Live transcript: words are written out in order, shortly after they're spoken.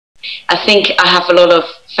I think I have a lot of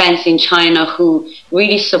fans in China who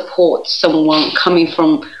really support someone coming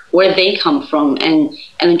from where they come from,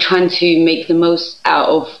 and trying to make the most out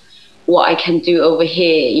of what I can do over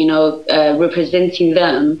here, representing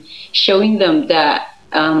them, showing them that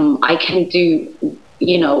I can do,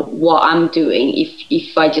 what I'm doing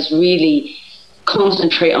if I just really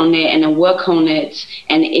concentrate on it and work on it,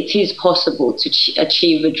 and it is possible to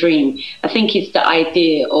achieve a dream. I think it's the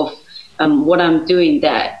idea of what I'm doing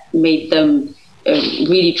that made them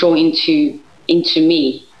really draw into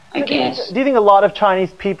me, I guess. Do you think a lot of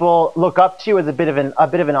Chinese people look up to you as a bit of an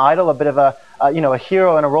idol, a bit of a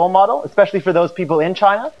hero and a role model, especially for those people in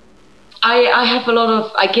China? I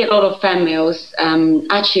get a lot of fan mails,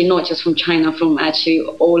 actually not just from China, from actually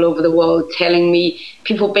all over the world,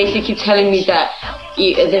 people basically telling me that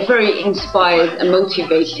they're very inspired and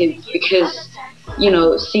motivated because,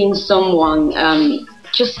 seeing someone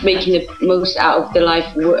just making the most out of their life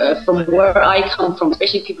from where I come from,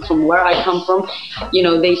 especially people from where I come from,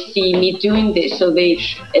 they see me doing this, so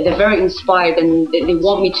they're very inspired, and they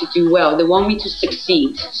want me to do well. They want me to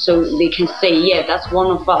succeed, so they can say, yeah, that's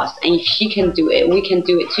one of us, and if she can do it, we can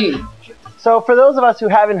do it too. So for those of us who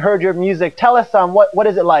haven't heard your music, tell us what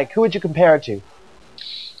is it like? Who would you compare it to?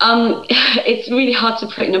 It's really hard to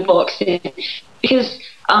put in a box because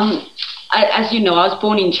as you know, I was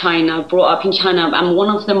born in China, brought up in China. I'm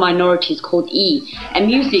one of the minorities called Yi, and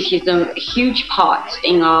music is a huge part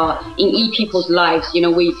in Yi people's lives.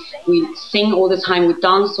 We sing all the time, we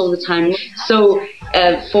dance all the time. So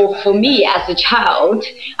for me as a child,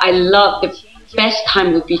 I love the best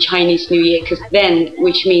time would be Chinese New Year,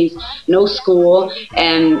 which means no school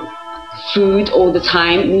and food all the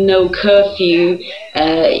time, no curfew,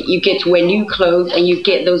 you get to wear new clothes, and you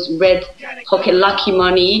get those red pocket lucky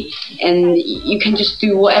money, and you can just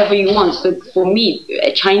do whatever you want. So for me,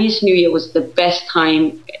 Chinese New Year was the best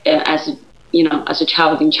time as a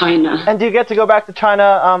child in China. And do you get to go back to China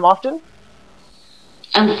often?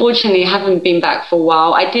 Unfortunately, I haven't been back for a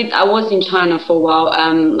while. I was in China for a while,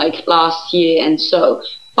 like last year and so,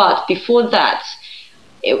 but before that,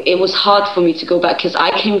 it was hard for me to go back because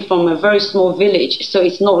I came from a very small village, so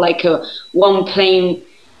it's not like a one plane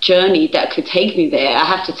journey that could take me there. I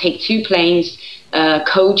have to take 2 planes,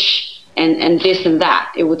 coach, and this and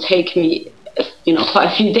that. It would take me,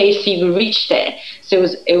 quite a few days to even reach there. So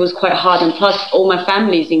it was quite hard, and plus all my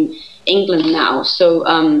family's in England now, so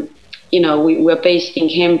we're based in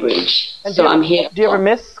Cambridge, so I'm here. Do you ever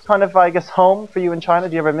miss home for you in China?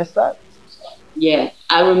 Do you ever miss that? Yeah,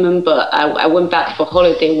 I remember I went back for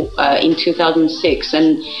holiday in 2006,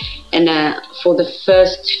 and for the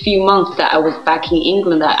first few months that I was back in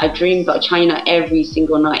England, I dreamed about China every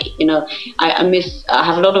single night. I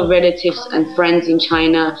have a lot of relatives and friends in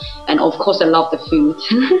China, and of course I love the food,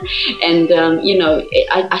 and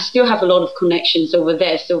I still have a lot of connections over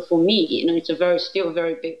there. So for me, it's still a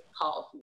very big part of me.